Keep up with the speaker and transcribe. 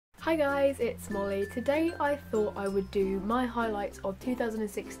Hi guys, it's Molly. Today I thought I would do my highlights of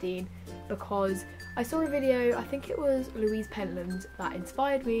 2016 because I saw a video, I think it was Louise Pentland's, that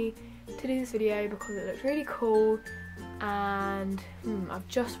inspired me to do this video because it looks really cool. And I've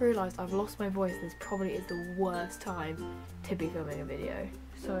just realised I've lost my voice and this probably is the worst time to be filming a video.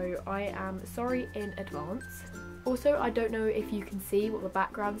 So I am sorry in advance. Also, I don't know if you can see what the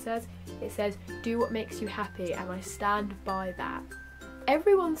background says. It says, do what makes you happy, and I stand by that.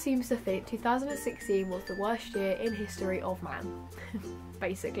 Everyone seems to think 2016 was the worst year in history of man,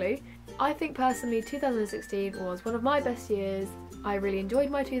 basically. I think personally 2016 was one of my best years. I really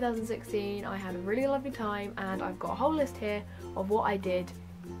enjoyed my 2016, I had a really lovely time, and I've got a whole list here of what I did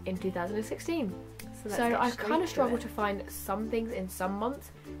in 2016. So I kind of struggled to find some things in some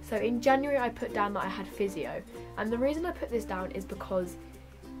months. So in January I put down that I had physio, and the reason I put this down is because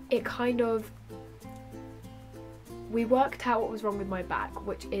it kind of, we worked out what was wrong with my back,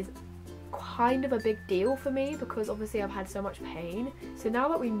 which is kind of a big deal for me because obviously I've had so much pain. So now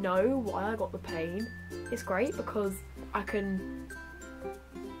that we know why I got the pain, it's great because I can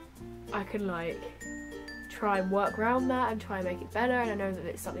like try and work around that and try and make it better, and I know that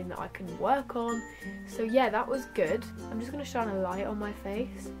it's something that I can work on. So yeah, that was good. I'm just going to shine a light on my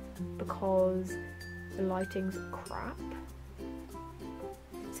face because the lighting's crap.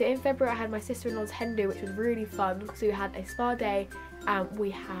 So in February I had my sister-in-law's hen do, which was really fun because we had a spa day and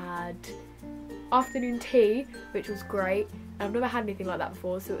we had afternoon tea, which was great. And I've never had anything like that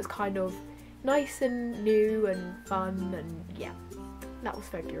before, so it was kind of nice and new and fun, and yeah, that was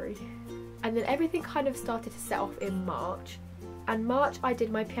February. And then everything kind of started to set off in March. And March I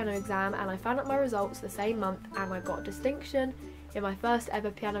did my piano exam and I found out my results the same month, and I got a distinction in my first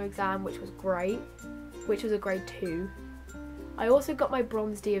ever piano exam, which was great, which was a grade 2. I also got my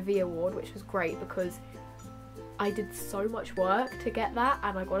Bronze D.A.V. award, which was great because I did so much work to get that,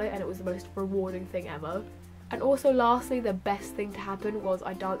 and I got it, and it was the most rewarding thing ever. And also lastly, the best thing to happen was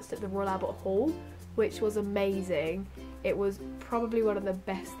I danced at the Royal Albert Hall, which was amazing. It was probably one of the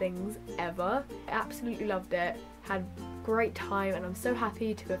best things ever. I absolutely loved it, had a great time, and I'm so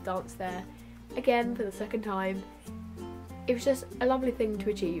happy to have danced there again for the second time. It was just a lovely thing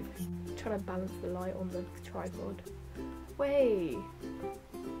to achieve. I'm trying to balance the light on the tripod. Wait,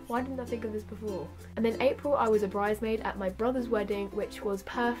 why didn't I think of this before? And then April I was a bridesmaid at my brother's wedding, which was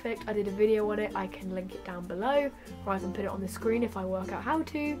perfect. I did a video on it, I can link it down below, or I can put it on the screen if I work out how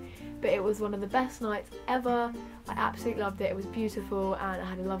to. But it was one of the best nights ever. I absolutely loved it, it was beautiful and I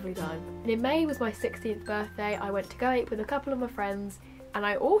had a lovely time. And in May was my 16th birthday. I went to go out with a couple of my friends, and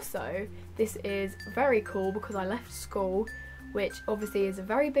I also, this is very cool because I left school, which obviously is a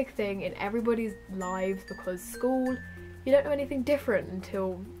very big thing in everybody's lives because school, you don't know anything different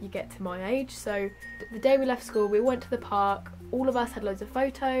until you get to my age. So the day we left school, we went to the park, all of us had loads of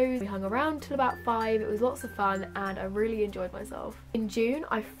photos, we hung around till about 5, it was lots of fun and I really enjoyed myself. In June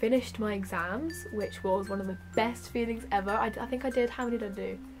I finished my exams, which was one of the best feelings ever. I think I did, how many did I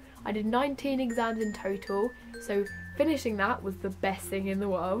do? I did 19 exams in total, so finishing that was the best thing in the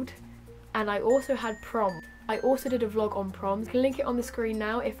world. And I also had prom. I also did a vlog on proms. I can link it on the screen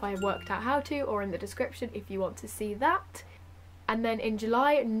now if I worked out how to, or in the description if you want to see that. And then in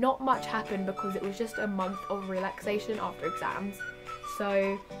July, not much happened because it was just a month of relaxation after exams.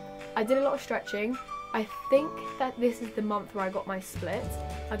 So I did a lot of stretching. I think that this is the month where I got my splits.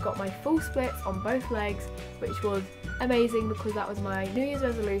 I got my full splits on both legs, which was amazing because that was my New Year's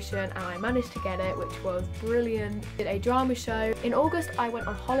resolution and I managed to get it, which was brilliant. Did a drama show. In August I went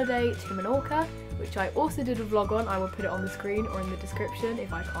on holiday to Menorca, which I also did a vlog on. I will put it on the screen or in the description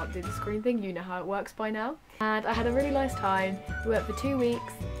if I can't do the screen thing, you know how it works by now. And I had a really nice time. We went for 2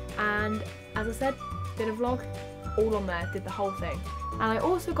 weeks and as I said, did a vlog, all on there, did the whole thing. And I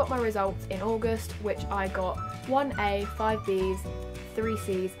also got my results in August, which I got 1 A, 5 Bs, 3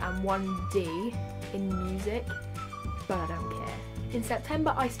 Cs and 1 D in music, but I don't care. In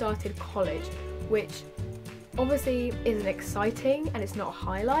September I started college, which obviously isn't exciting and it's not a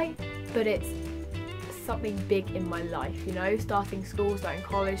highlight, but it's something big in my life, you know, starting school, starting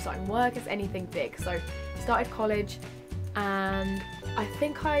college, starting work, it's anything big. So I started college and I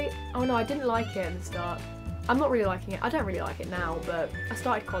think I didn't like it at the start. I'm not really liking it, I don't really like it now, but I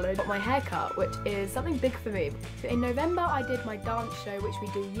started college, got my hair cut, which is something big for me. So in November I did my dance show, which we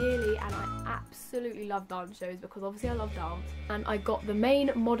do yearly, and I absolutely love dance shows because obviously I love dance. And I got the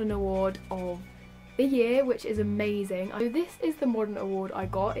main modern award of the year, which is amazing. So this is the modern award I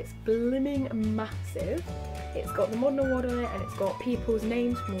got. It's blimmin' massive. It's got the modern award on it and it's got people's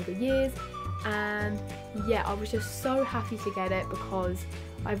names from all the years, and yeah, I was just so happy to get it because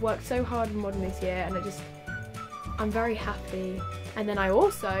I've worked so hard in modern this year and I'm very happy. And then I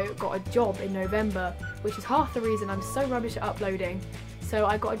also got a job in November, which is half the reason I'm so rubbish at uploading. So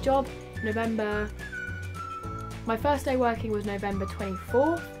I got a job November, my first day working was November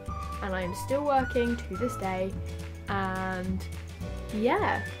 24th, and I am still working to this day, and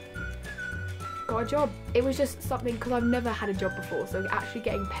yeah, got a job. It was just something, because I've never had a job before, so actually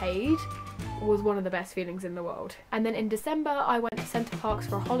getting paid was one of the best feelings in the world. And then in December I went to Centre Parks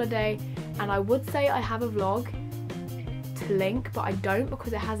for a holiday, and I would say I have a vlog to link, but I don't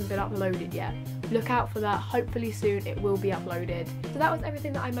because it hasn't been uploaded yet. Look out for that, hopefully soon it will be uploaded. So that was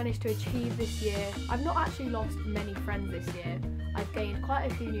everything that I managed to achieve this year. I've not actually lost many friends this year. I've gained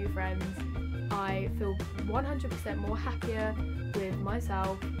quite a few new friends. I feel 100% more happier with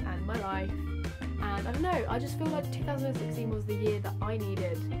myself and my life. And I don't know, I just feel like 2016 was the year that I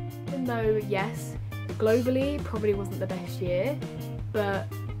needed. Even though, yes, globally probably wasn't the best year, but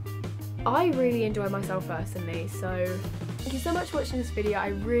I really enjoy myself personally. So thank you so much for watching this video. I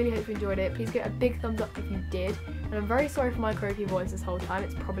really hope you enjoyed it. Please give it a big thumbs up if you did. And I'm very sorry for my croaky voice this whole time.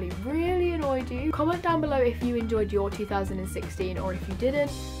 It's probably really annoyed you. Comment down below if you enjoyed your 2016, or if you didn't,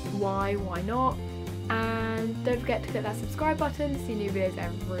 why not. And don't forget to click that subscribe button to see new videos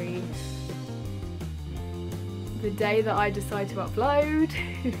every the day that I decide to upload.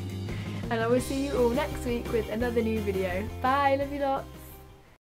 And I will see you all next week with another new video. Bye, love you lots.